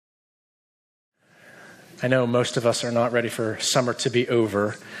I know most of us are not ready for summer to be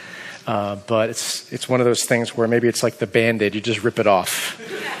over, but it's one of those things where maybe it's like the Band-Aid, you just rip it off.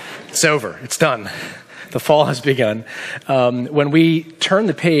 It's over, it's done. The fall has begun. When we turn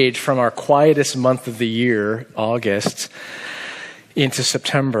the page from our quietest month of the year, August, into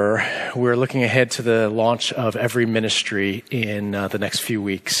September, we're looking ahead to the launch of every ministry in the next few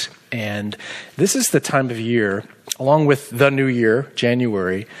weeks. And this is the time of year, along with the new year,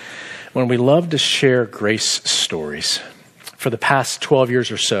 January, when we love to share grace stories. For the past 12 years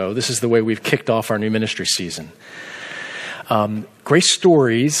or so, this is the way we've kicked off our new ministry season. Grace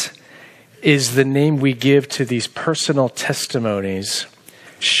Stories is the name we give to these personal testimonies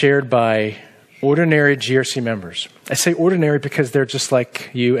shared by ordinary GRC members. I say ordinary because they're just like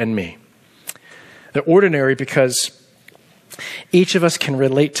you and me. They're ordinary because each of us can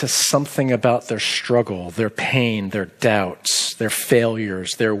relate to something about their struggle, their pain, their doubts, their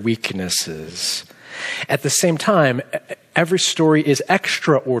failures, their weaknesses. At the same time, every story is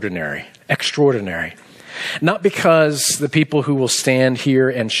extraordinary. Not because the people who will stand here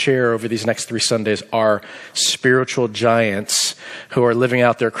and share over these next 3 Sundays are spiritual giants who are living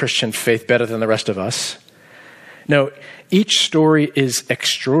out their Christian faith better than the rest of us. No, each story is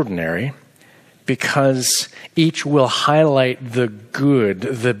extraordinary because each will highlight the good,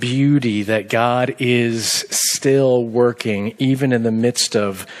 the beauty that God is still working even in the midst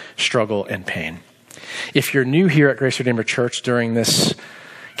of struggle and pain. If you're new here at Grace Redeemer Church during this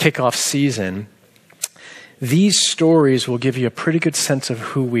kickoff season, these stories will give you a pretty good sense of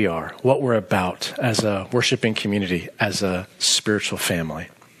who we are, what we're about as a worshiping community, as a spiritual family.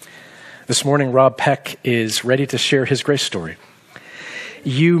 This morning, Rob Peck is ready to share his grace story.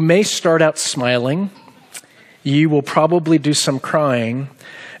 You may start out smiling. You will probably do some crying,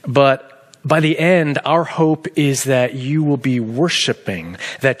 but by the end, our hope is that you will be worshiping,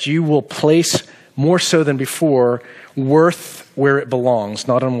 that you will place more so than before worth where it belongs,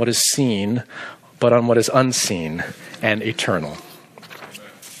 not on what is seen, but on what is unseen and eternal.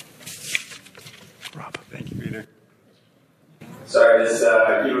 Rob. Thank you, Peter. Sorry, this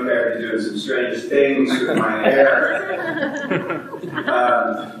chemotherapy is doing some strange things with my hair.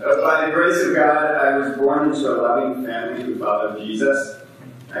 By the grace of God, I was born into a loving family who followed Jesus.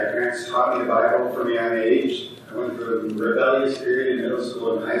 My parents taught me the Bible from a young age. I went through a rebellious period in middle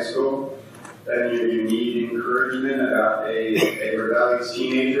school and high school. Then you need encouragement about a rebellious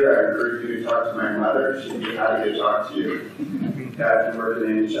teenager. I encourage you to talk to my mother. She'd be happy to talk to you. God can work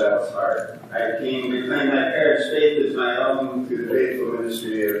in any child's heart. I came to claim my parents' faith as my own through the faithful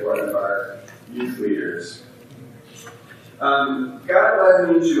ministry of one of our youth leaders. God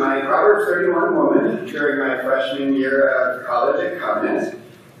led me to my Proverbs 31 woman during my freshman year of college at Covenant.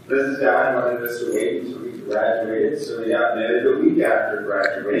 Mrs. Dad wanted us to wait until we graduated, so we got married the week after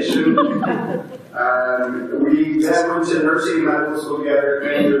graduation. We then went to nursing and medical school together at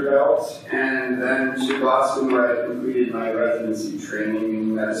Vanderbilt, and then to Boston, where I completed my residency training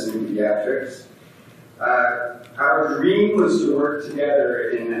in medicine and pediatrics. Our dream was to work together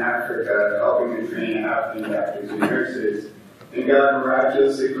in Africa, helping to train African doctors and nurses. And God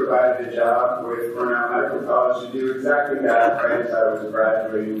miraculously provided a job with Cornell Medical College to do exactly that right as I was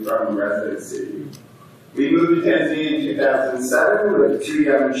graduating from residency. We moved to Tanzania in 2007 with 2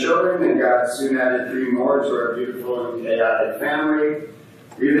 young children, and God soon added 3 more to our beautiful and chaotic family.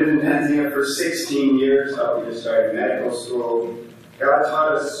 We lived in Tanzania for 16 years, helping to start medical school. God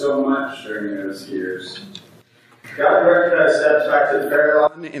taught us so much during those years. God directed our steps back to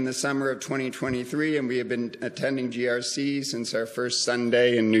Fairlawn in the summer of 2023, and we have been attending GRC since our first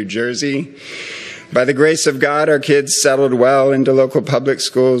Sunday in New Jersey. By the grace of God, our kids settled well into local public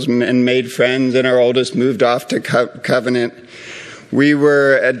schools and made friends, and our oldest moved off to Covenant. We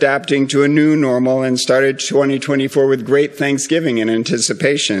were adapting to a new normal and started 2024 with great thanksgiving and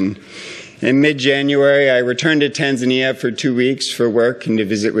anticipation. In mid-January, I returned to Tanzania for 2 weeks for work and to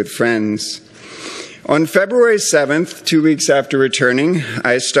visit with friends. On February 7th, 2 weeks after returning,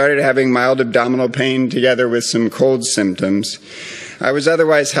 I started having mild abdominal pain together with some cold symptoms. I was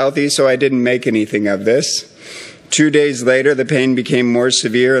otherwise healthy, so I didn't make anything of this. 2 days later, the pain became more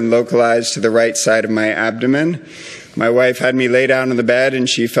severe and localized to the right side of my abdomen. My wife had me lay down on the bed, and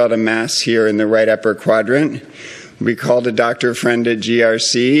she felt a mass here in the right upper quadrant. We called a doctor friend at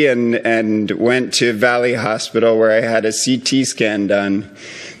GRC and went to Valley Hospital, where I had a CT scan done.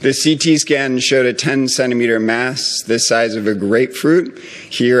 The CT scan showed a 10-centimeter mass the size of a grapefruit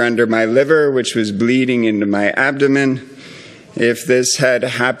here under my liver, which was bleeding into my abdomen. If this had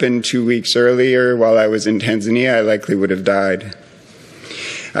happened 2 weeks earlier while I was in Tanzania, I likely would have died.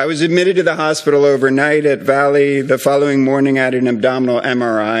 I was admitted to the hospital overnight at Valley. The following morning, I had an abdominal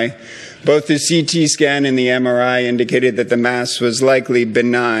MRI. Both the CT scan and the MRI indicated that the mass was likely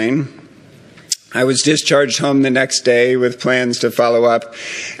benign. I was discharged home the next day with plans to follow up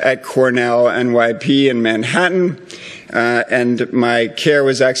at Cornell NYP in Manhattan, and my care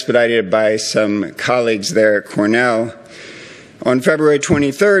was expedited by some colleagues there at Cornell. On February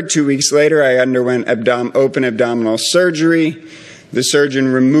 23rd, 2 weeks later, I underwent open abdominal surgery. The surgeon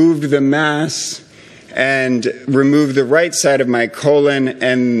removed the mass and removed the right side of my colon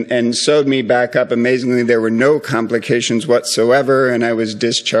and sewed me back up. Amazingly, there were no complications whatsoever, and I was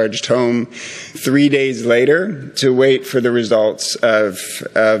discharged home 3 days later to wait for the results of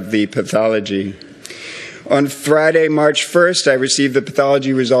the pathology. On Friday, March 1st, I received the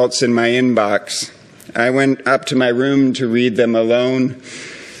pathology results in my inbox. I went up to my room to read them alone.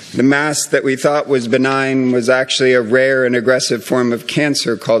 The mass that we thought was benign was actually a rare and aggressive form of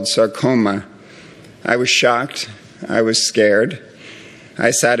cancer called sarcoma. I was shocked. I was scared.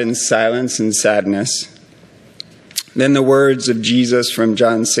 I sat in silence and sadness. Then the words of Jesus from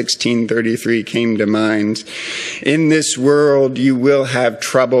John 16:33 came to mind. In this world you will have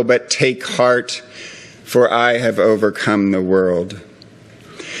trouble, but take heart, for I have overcome the world.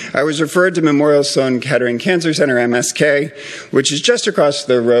 I was referred to Memorial Sloan Kettering Cancer Center, MSK, which is just across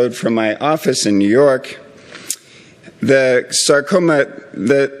the road from my office in New York. The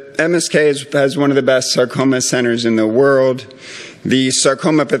MSK has one of the best sarcoma centers in the world. The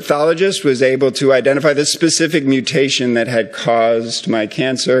sarcoma pathologist was able to identify the specific mutation that had caused my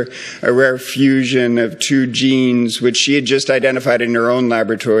cancer, a rare fusion of two genes, which she had just identified in her own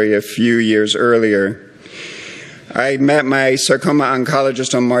laboratory a few years earlier. I met my sarcoma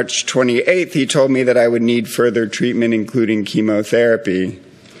oncologist on March 28th. He told me that I would need further treatment, including chemotherapy.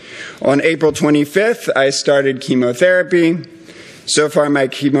 On April 25th, I started chemotherapy. So far, my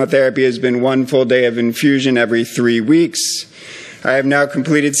chemotherapy has been 1 full day of infusion every 3 weeks. I have now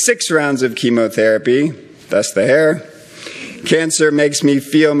completed 6 rounds of chemotherapy, thus the hair. Cancer makes me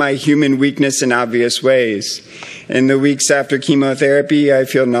feel my human weakness in obvious ways. In the weeks after chemotherapy, I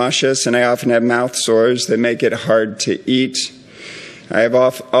feel nauseous and I often have mouth sores that make it hard to eat. I have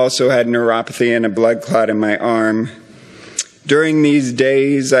also had neuropathy and a blood clot in my arm. During these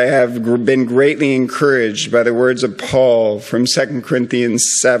days, I have been greatly encouraged by the words of Paul from 2 Corinthians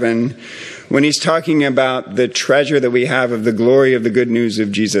 7, when he's talking about the treasure that we have of the glory of the good news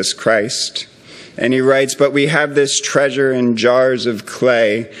of Jesus Christ. And he writes, "But we have this treasure in jars of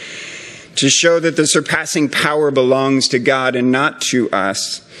clay to show that the surpassing power belongs to God and not to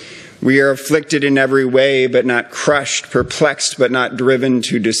us. We are afflicted in every way, but not crushed, perplexed, but not driven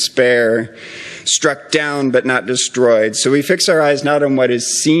to despair, struck down, but not destroyed. So we fix our eyes not on what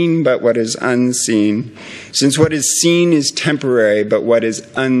is seen, but what is unseen. Since what is seen is temporary, but what is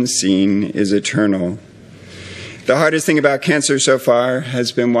unseen is eternal." The hardest thing about cancer so far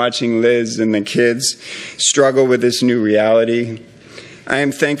has been watching Liz and the kids struggle with this new reality. I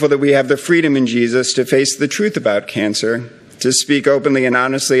am thankful that we have the freedom in Jesus to face the truth about cancer, to speak openly and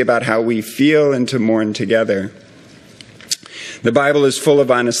honestly about how we feel, and to mourn together. The Bible is full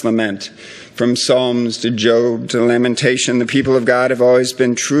of honest lament. From Psalms to Job to Lamentation, the people of God have always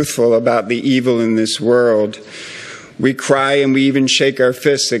been truthful about the evil in this world. We cry and we even shake our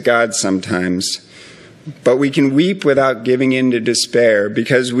fists at God sometimes. But we can weep without giving in to despair,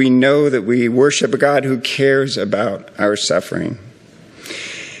 because we know that we worship a God who cares about our suffering.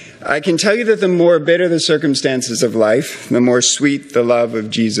 I can tell you that the more bitter the circumstances of life, the more sweet the love of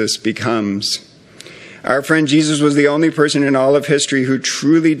Jesus becomes. Our friend Jesus was the only person in all of history who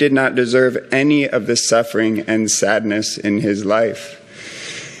truly did not deserve any of the suffering and sadness in his life.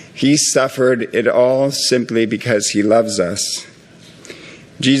 He suffered it all simply because he loves us.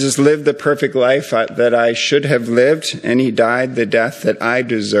 Jesus lived the perfect life that I should have lived, and he died the death that I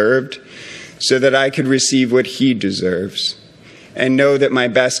deserved so that I could receive what he deserves and know that my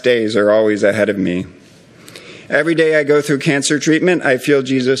best days are always ahead of me. Every day I go through cancer treatment, I feel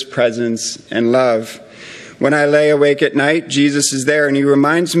Jesus' presence and love. When I lay awake at night, Jesus is there, and he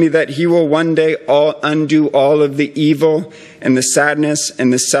reminds me that he will one day undo all of the evil and the sadness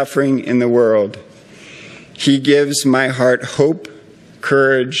and the suffering in the world. He gives my heart hope,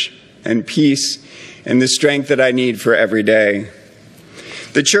 courage, and peace, and the strength that I need for every day.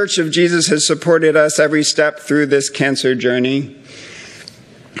 The Church of Jesus has supported us every step through this cancer journey.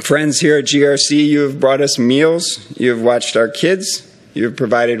 Friends here at GRC, you have brought us meals, you have watched our kids, you have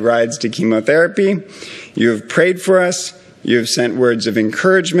provided rides to chemotherapy, you have prayed for us, you have sent words of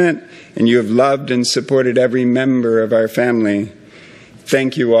encouragement, and you have loved and supported every member of our family.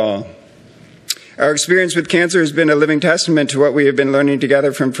 Thank you all. Our experience with cancer has been a living testament to what we have been learning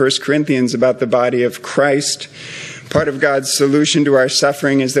together from 1 Corinthians about the body of Christ. Part of God's solution to our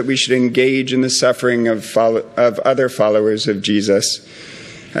suffering is that we should engage in the suffering of other followers of Jesus.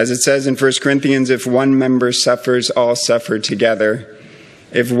 As it says in 1 Corinthians, if one member suffers, all suffer together.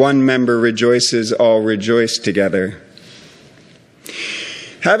 If one member rejoices, all rejoice together.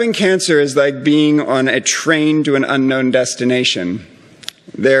 Having cancer is like being on a train to an unknown destination.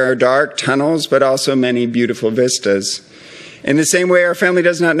 There are dark tunnels, but also many beautiful vistas. In the same way, our family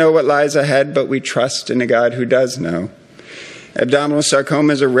does not know what lies ahead, but we trust in a God who does know. Abdominal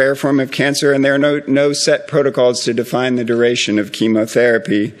sarcoma is a rare form of cancer, and there are no set protocols to define the duration of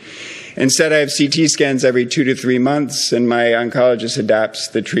chemotherapy. Instead, I have CT scans every 2 to 3 months, and my oncologist adapts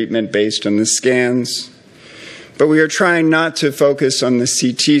the treatment based on the scans. But we are trying not to focus on the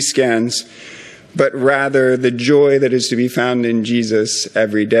CT scans, but rather the joy that is to be found in Jesus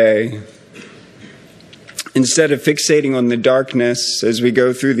every day. Instead of fixating on the darkness as we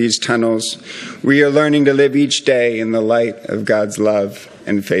go through these tunnels, we are learning to live each day in the light of God's love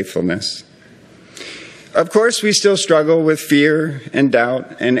and faithfulness. Of course, we still struggle with fear and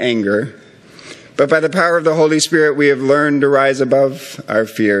doubt and anger, but by the power of the Holy Spirit, we have learned to rise above our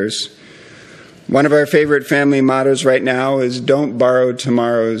fears. One of our favorite family mottos right now is, don't borrow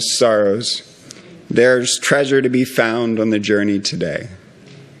tomorrow's sorrows. There's treasure to be found on the journey today.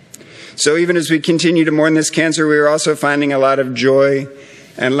 So even as we continue to mourn this cancer, we are also finding a lot of joy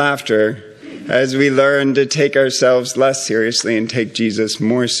and laughter as we learn to take ourselves less seriously and take Jesus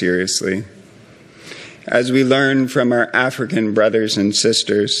more seriously. As we learn from our African brothers and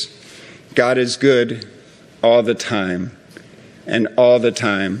sisters, God is good all the time, and all the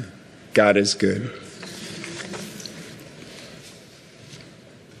time, God is good.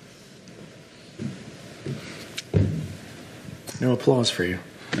 No applause for you.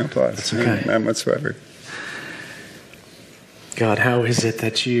 No applause. That's okay. None whatsoever. God, how is it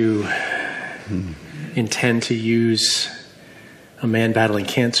that you intend to use a man battling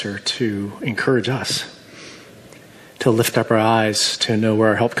cancer to encourage us, to lift up our eyes, to know where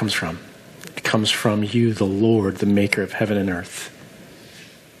our help comes from? It comes from you, the Lord, the maker of heaven and earth.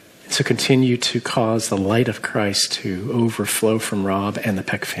 And so continue to cause the light of Christ to overflow from Rob and the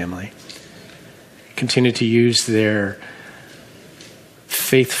Peck family. Continue to use their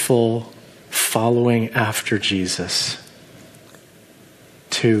faithful following after Jesus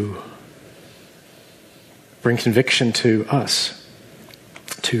to bring conviction to us,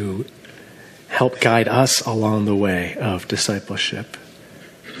 to help guide us along the way of discipleship,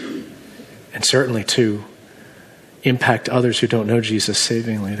 and certainly to impact others who don't know Jesus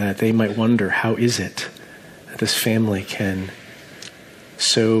savingly, that they might wonder, how is it that this family can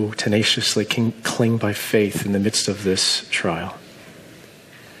so tenaciously cling by faith in the midst of this trial?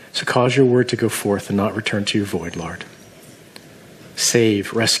 So cause your word to go forth and not return to you void, Lord.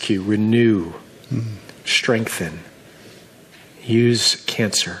 Save, rescue, renew, strengthen. Use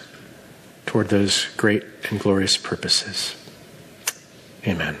cancer toward those great and glorious purposes.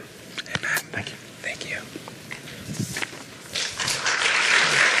 Amen. Amen. Thank you. Thank you.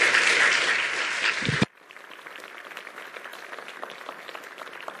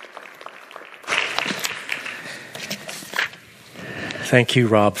 Thank you,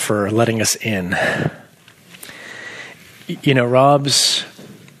 Rob, for letting us in. You know, Rob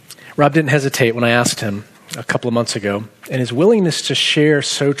didn't hesitate when I asked him a couple of months ago, and his willingness to share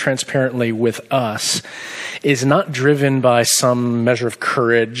so transparently with us is not driven by some measure of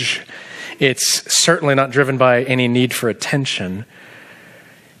courage. It's certainly not driven by any need for attention.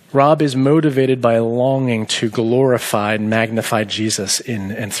 Rob is motivated by a longing to glorify and magnify Jesus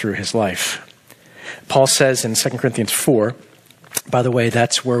in and through his life. Paul says in 2 Corinthians 4, by the way,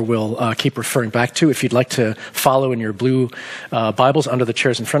 that's where we'll keep referring back to. If you'd like to follow in your blue Bibles under the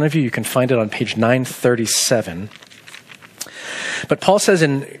chairs in front of you, you can find it on page 937. But Paul says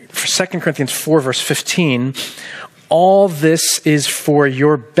in 2 Corinthians 4, verse 15, all this is for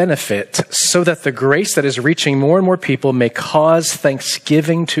your benefit, so that the grace that is reaching more and more people may cause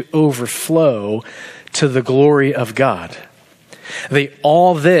thanksgiving to overflow to the glory of God.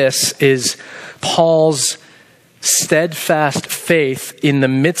 All this is Paul's steadfast faith in the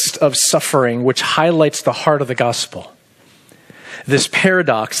midst of suffering, which highlights the heart of the gospel. This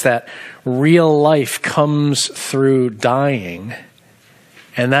paradox that real life comes through dying,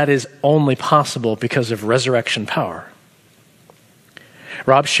 and that is only possible because of resurrection power.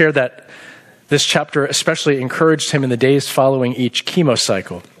 Rob shared that this chapter especially encouraged him in the days following each chemo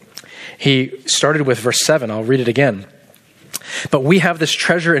cycle. He started with verse 7. I'll read it again. But we have this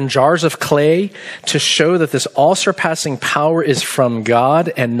treasure in jars of clay to show that this all-surpassing power is from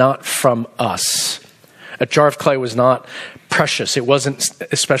God and not from us. A jar of clay was not precious. It wasn't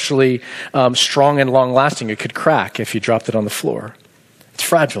especially strong and long-lasting. It could crack if you dropped it on the floor. It's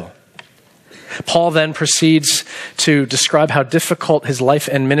fragile. Paul then proceeds to describe how difficult his life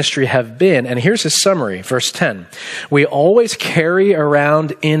and ministry have been. And here's his summary, verse 10. We always carry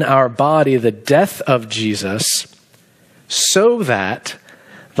around in our body the death of Jesus, so that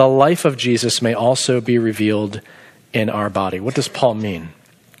the life of Jesus may also be revealed in our body. What does Paul mean?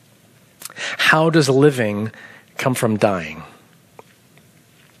 How does living come from dying?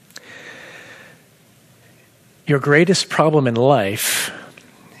 Your greatest problem in life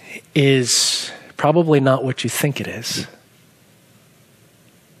is probably not what you think it is.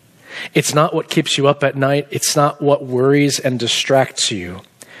 It's not what keeps you up at night. It's not what worries and distracts you.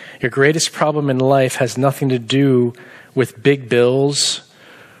 Your greatest problem in life has nothing to do with big bills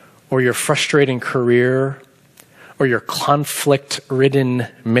or your frustrating career or your conflict-ridden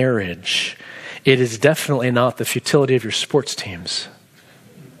marriage. It is definitely not the futility of your sports teams.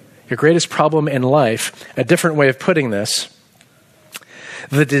 Your greatest problem in life, a different way of putting this,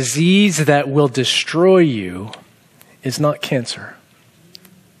 the disease that will destroy you is not cancer.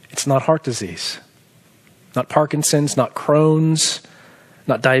 It's not heart disease, not Parkinson's, not Crohn's,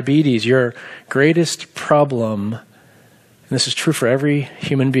 not diabetes. Your greatest problem, and this is true for every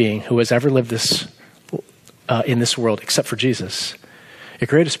human being who has ever lived in this world except for Jesus, your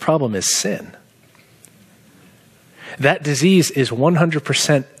greatest problem is sin. That disease is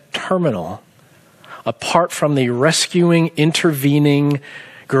 100% terminal apart from the rescuing, intervening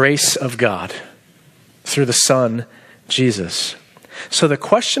grace of God through the Son, Jesus. So the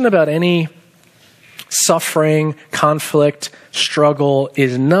question about any suffering, conflict, struggle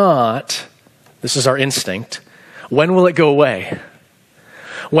is not, this is our instinct, when will it go away?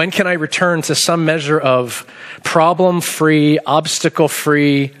 When can I return to some measure of problem-free,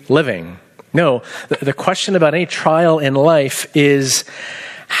 obstacle-free living? No, the question about any trial in life is,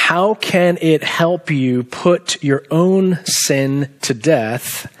 how can it help you put your own sin to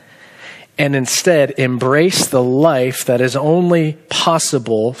death and instead embrace the life that is only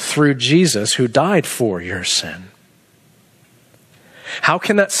possible through Jesus who died for your sin? How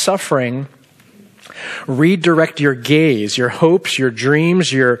can that suffering redirect your gaze, your hopes, your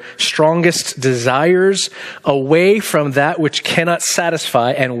dreams, your strongest desires away from that which cannot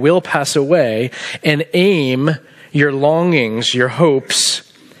satisfy and will pass away, and aim your longings, your hopes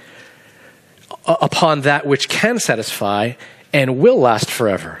upon that which can satisfy and will last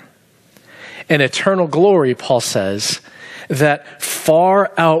forever? An eternal glory, Paul says, that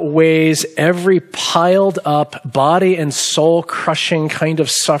far outweighs every piled up body and soul crushing kind of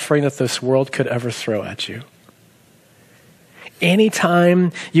suffering that this world could ever throw at you.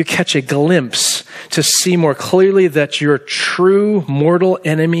 Anytime you catch a glimpse to see more clearly that your true mortal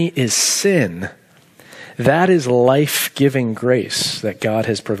enemy is sin, that is life-giving grace that God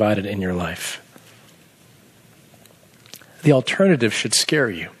has provided in your life. The alternative should scare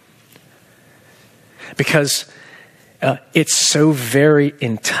you, because it's so very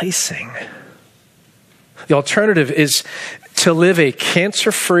enticing. The alternative is to live a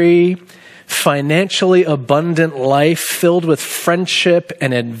cancer-free, financially abundant life filled with friendship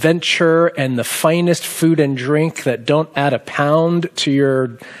and adventure and the finest food and drink that don't add a pound to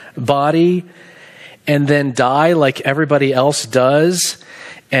your body, and then die like everybody else does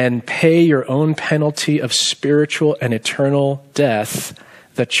and pay your own penalty of spiritual and eternal death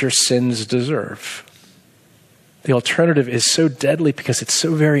that your sins deserve. The alternative is so deadly because it's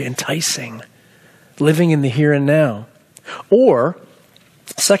so very enticing, living in the here and now. Or,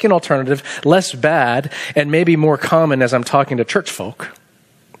 second alternative, less bad and maybe more common as I'm talking to church folk,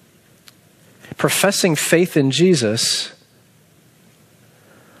 professing faith in Jesus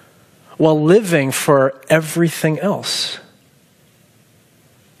while living for everything else.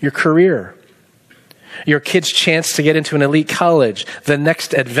 Your career, your kid's chance to get into an elite college, the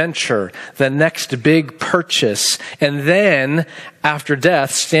next adventure, the next big purchase, and then, after death,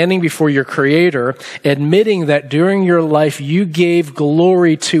 standing before your Creator, admitting that during your life you gave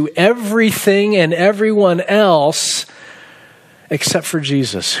glory to everything and everyone else except for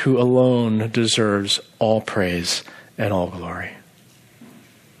Jesus, who alone deserves all praise and all glory.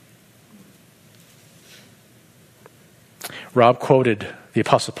 Rob quoted the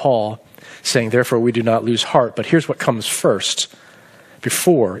Apostle Paul saying, therefore we do not lose heart. But here's what comes first,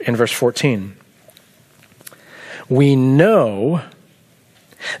 before, in verse 14. We know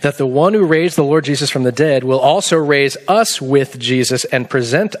that the one who raised the Lord Jesus from the dead will also raise us with Jesus and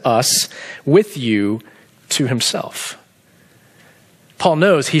present us with you to himself. Paul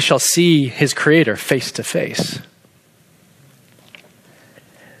knows he shall see his Creator face to face.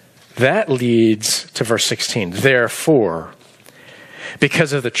 That leads to verse 16. Therefore,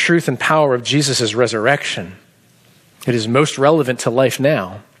 because of the truth and power of Jesus' resurrection, it is most relevant to life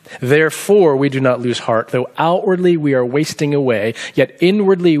now. Therefore, we do not lose heart, though outwardly we are wasting away, yet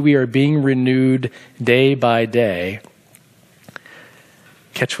inwardly we are being renewed day by day.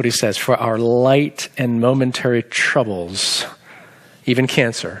 Catch what he says. For our light and momentary troubles, even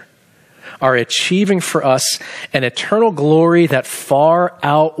cancer, are achieving for us an eternal glory that far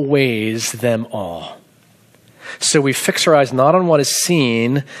outweighs them all. So we fix our eyes not on what is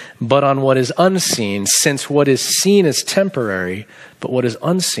seen, but on what is unseen, since what is seen is temporary, but what is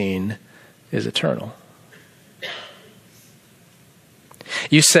unseen is eternal.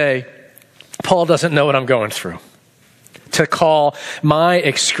 You say, Paul doesn't know what I'm going through. To call my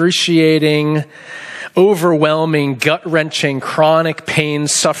excruciating, overwhelming, gut-wrenching, chronic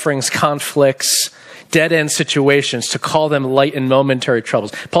pains, sufferings, conflicts, dead-end situations, to call them light and momentary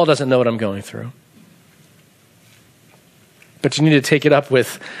troubles. Paul doesn't know what I'm going through. But you need to take it up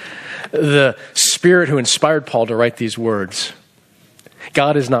with the Spirit who inspired Paul to write these words.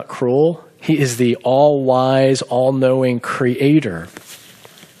 God is not cruel. He is the all-wise, all-knowing Creator.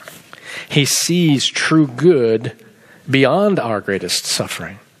 He sees true good beyond our greatest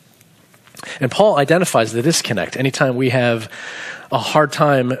suffering. And Paul identifies the disconnect anytime we have a hard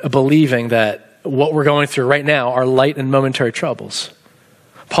time believing that what we're going through right now are light and momentary troubles.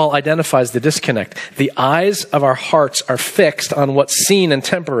 Paul identifies the disconnect. The eyes of our hearts are fixed on what's seen and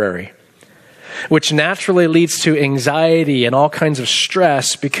temporary, which naturally leads to anxiety and all kinds of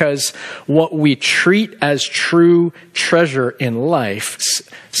stress, because what we treat as true treasure in life,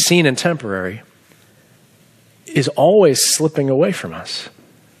 seen and temporary, is always slipping away from us.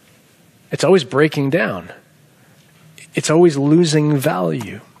 It's always breaking down. It's always losing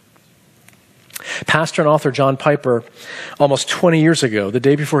value. Pastor and author John Piper, almost 20 years ago, the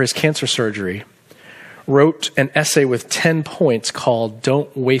day before his cancer surgery, wrote an essay with 10 points called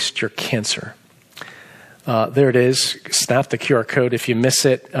Don't Waste Your Cancer. There it is. Snap the QR code. If you miss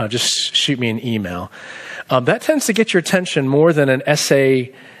it, just shoot me an email. That tends to get your attention more than an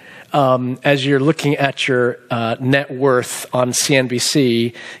essay as you're looking at your net worth on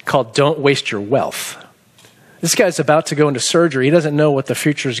CNBC called Don't Waste Your Wealth. This guy's about to go into surgery. He doesn't know what the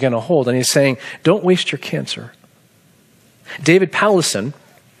future is going to hold. And he's saying, don't waste your cancer. David Powlison,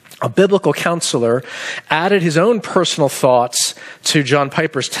 a biblical counselor, added his own personal thoughts to John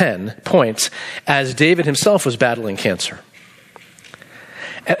Piper's 10 points as David himself was battling cancer.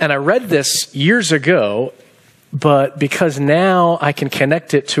 And I read this years ago, but because now I can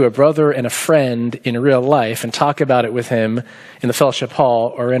connect it to a brother and a friend in real life and talk about it with him in the fellowship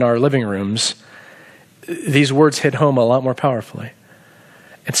hall or in our living rooms, these words hit home a lot more powerfully.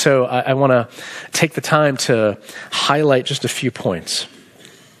 And so I want to take the time to highlight just a few points.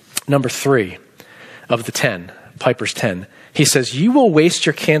 Number 3 of the 10, Piper's 10, he says, you will waste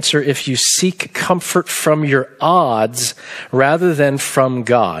your cancer if you seek comfort from your odds rather than from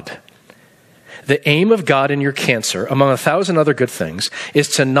God. The aim of God in your cancer, among 1,000 other good things, is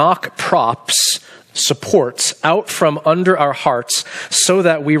to knock props, supports, out from under our hearts so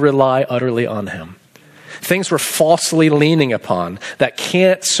that we rely utterly on Him. Things we're falsely leaning upon that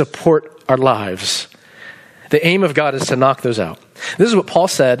can't support our lives. The aim of God is to knock those out. This is what Paul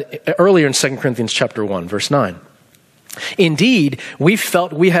said earlier in 2 Corinthians chapter 1, verse 9. Indeed, we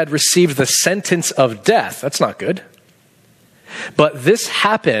felt we had received the sentence of death. That's not good. But this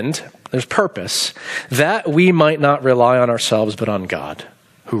happened, there's purpose, that we might not rely on ourselves, but on God,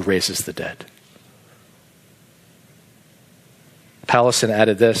 who raises the dead. Powlison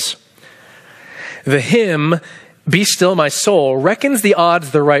added this. The hymn, Be Still My Soul, reckons the odds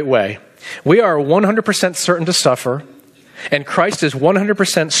the right way. We are 100% certain to suffer, and Christ is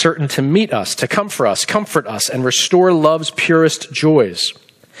 100% certain to meet us, to comfort us, and restore love's purest joys.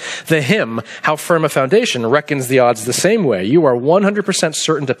 The hymn, How Firm a Foundation, reckons the odds the same way. You are 100%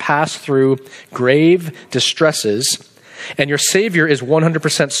 certain to pass through grave distresses, and your Savior is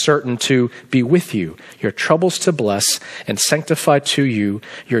 100% certain to be with you, your troubles to bless, and sanctify to you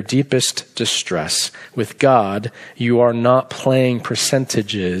your deepest distress. With God, you are not playing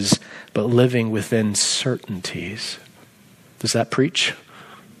percentages, but living within certainties. Does that preach?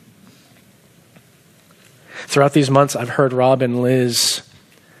 Throughout these months, I've heard Rob and Liz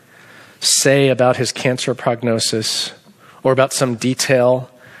say about his cancer prognosis or about some detail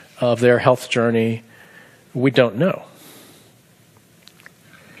of their health journey. We don't know.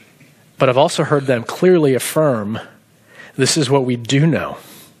 But I've also heard them clearly affirm, this is what we do know.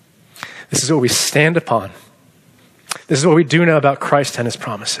 This is what we stand upon. This is what we do know about Christ and his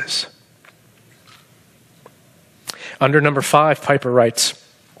promises. Under number 5, Piper writes,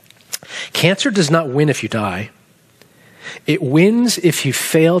 cancer does not win if you die. It wins if you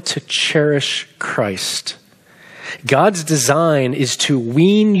fail to cherish Christ. God's design is to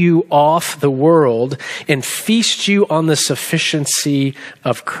wean you off the world and feast you on the sufficiency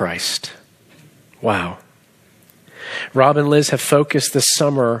of Christ. Wow. Rob and Liz have focused this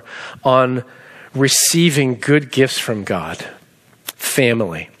summer on receiving good gifts from God.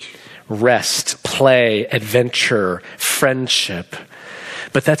 Family, rest, play, adventure, friendship.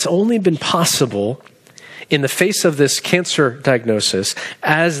 But that's only been possible in the face of this cancer diagnosis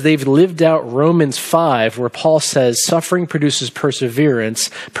as they've lived out Romans 5, where Paul says suffering produces perseverance,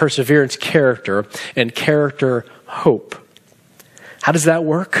 perseverance character, and character hope. How does that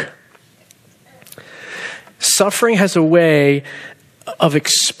work? Suffering has a way of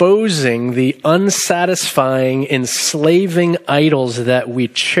exposing the unsatisfying, enslaving idols that we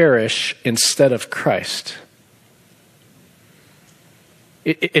cherish instead of Christ.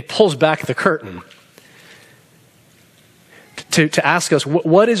 It pulls back the curtain to ask us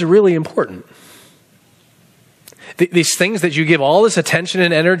what is really important. These things that you give all this attention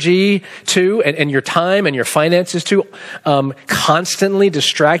and energy to, and your time and your finances to, constantly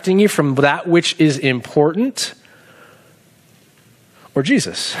distracting you from that which is important, or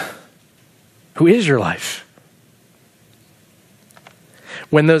Jesus, who is your life.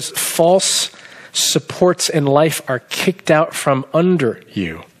 When those false supports in life are kicked out from under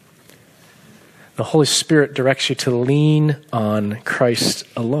you, the Holy Spirit directs you to lean on Christ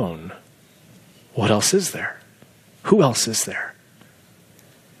alone. What else is there? Who else is there?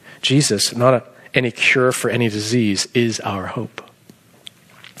 Jesus, not any cure for any disease, is our hope.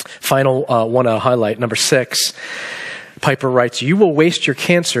 Final one I'll highlight, number 6. Piper writes, you will waste your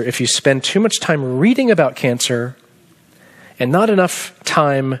cancer if you spend too much time reading about cancer and not enough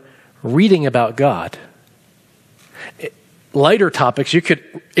time reading about God. Lighter topics, you could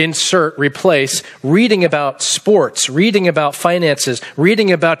replace reading about sports, reading about finances,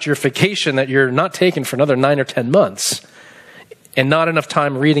 reading about your vacation that you're not taking for another 9 or 10 months, and not enough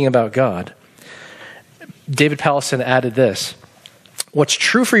time reading about God. David Pallison added this: what's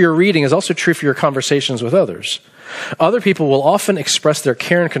true for your reading is also true for your conversations with others. Other people will often express their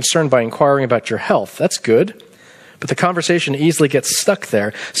care and concern by inquiring about your health. That's good. But the conversation easily gets stuck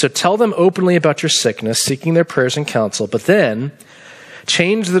there. So tell them openly about your sickness, seeking their prayers and counsel, but then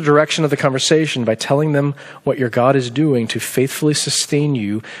change the direction of the conversation by telling them what your God is doing to faithfully sustain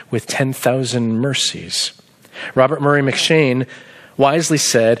you with 10,000 mercies. Robert Murray McCheyne wisely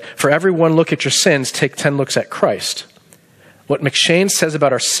said, for every one look at your sins, take 10 looks at Christ. What McCheyne says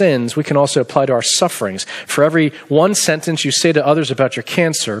about our sins, we can also apply to our sufferings. For every one sentence you say to others about your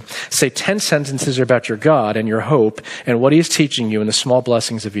cancer, say 10 sentences about your God and your hope and what he is teaching you in the small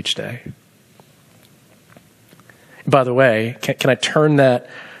blessings of each day. By the way, can I turn that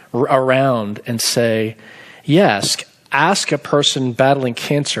around and say, yes, ask a person battling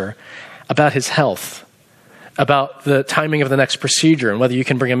cancer about his health, about the timing of the next procedure and whether you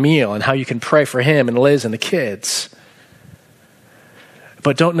can bring a meal and how you can pray for him and Liz and the kids.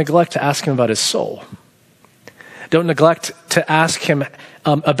 But don't neglect to ask him about his soul. Don't neglect to ask him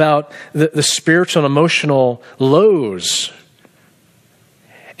about the spiritual and emotional lows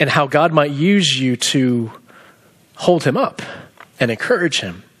and how God might use you to hold him up and encourage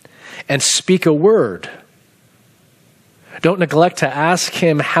him and speak a word. Don't neglect to ask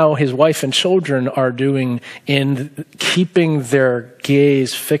him how his wife and children are doing in keeping their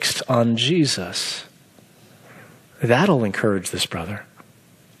gaze fixed on Jesus. That'll encourage this brother.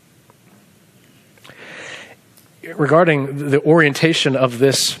 Regarding the orientation of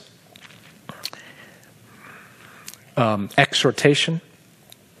this exhortation,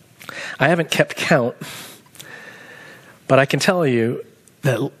 I haven't kept count, but I can tell you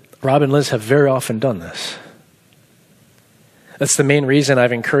that Rob and Liz have very often done this. That's the main reason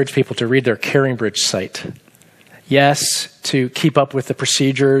I've encouraged people to read their Caring Bridge site. Yes, to keep up with the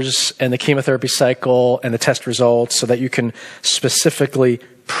procedures and the chemotherapy cycle and the test results so that you can specifically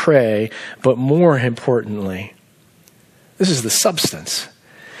pray, but more importantly, this is the substance.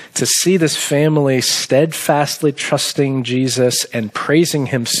 To see this family steadfastly trusting Jesus and praising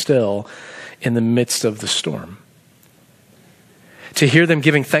him still in the midst of the storm. To hear them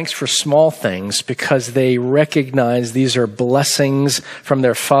giving thanks for small things because they recognize these are blessings from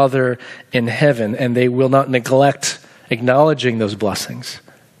their Father in heaven and they will not neglect acknowledging those blessings.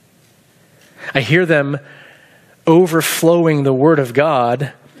 I hear them overflowing the Word of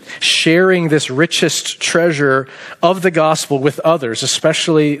God, sharing this richest treasure of the gospel with others,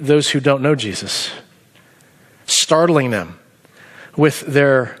 especially those who don't know Jesus. startling them with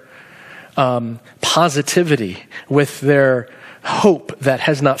their positivity, with their hope that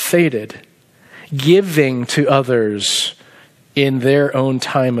has not faded, giving to others in their own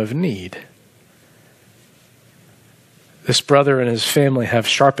time of need. This brother and his family have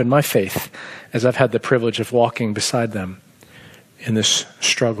sharpened my faith as I've had the privilege of walking beside them in this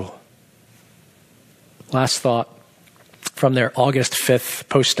struggle. Last thought from their August 5th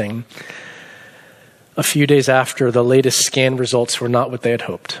posting, a few days after the latest scan results were not what they had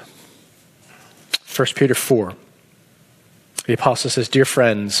hoped. 1 Peter 4, the apostle says, "Dear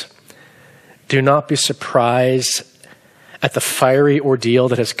friends, do not be surprised at the fiery ordeal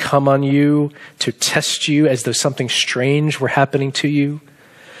that has come on you to test you as though something strange were happening to you.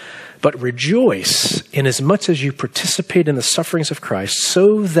 But rejoice inasmuch as you participate in the sufferings of Christ,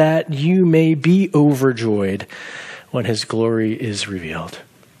 so that you may be overjoyed when his glory is revealed."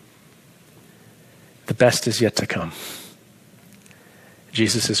 The best is yet to come.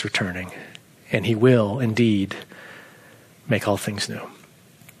 Jesus is returning, and he will indeed make all things new.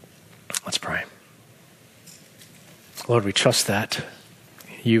 Let's pray. Lord, we trust that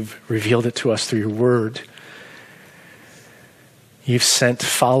you've revealed it to us through your word. You've sent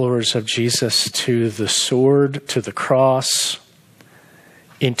followers of Jesus to the sword, to the cross,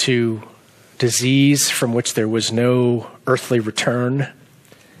 into disease from which there was no earthly return,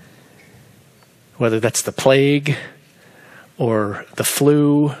 whether that's the plague or the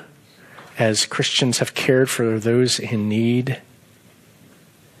flu, as Christians have cared for those in need.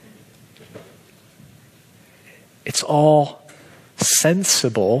 It's all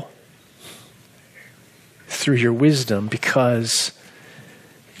sensible through your wisdom because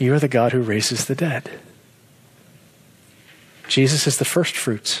you're the God who raises the dead. Jesus is the first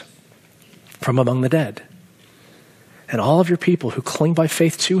fruits from among the dead. And all of your people who cling by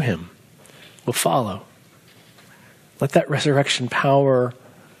faith to him will follow. Let that resurrection power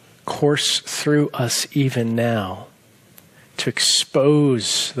course through us even now to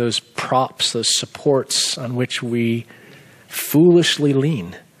expose those props, those supports on which we foolishly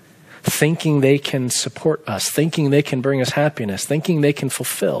lean, thinking they can support us, thinking they can bring us happiness, thinking they can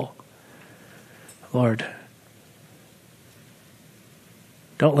fulfill. Lord,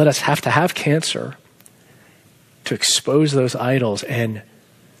 don't let us have to have cancer to expose those idols and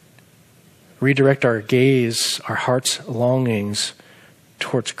redirect our gaze, our heart's longings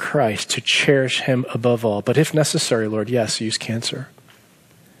towards Christ, to cherish him above all. But if necessary, Lord, yes, use cancer.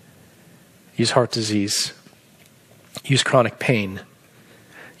 Use heart disease. Use chronic pain.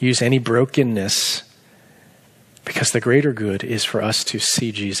 Use any brokenness, because the greater good is for us to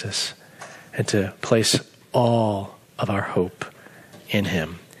see Jesus and to place all of our hope in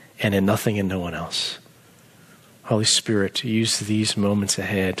him and in nothing and no one else. Holy Spirit, use these moments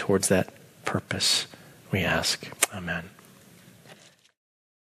ahead towards that purpose, we ask. Amen.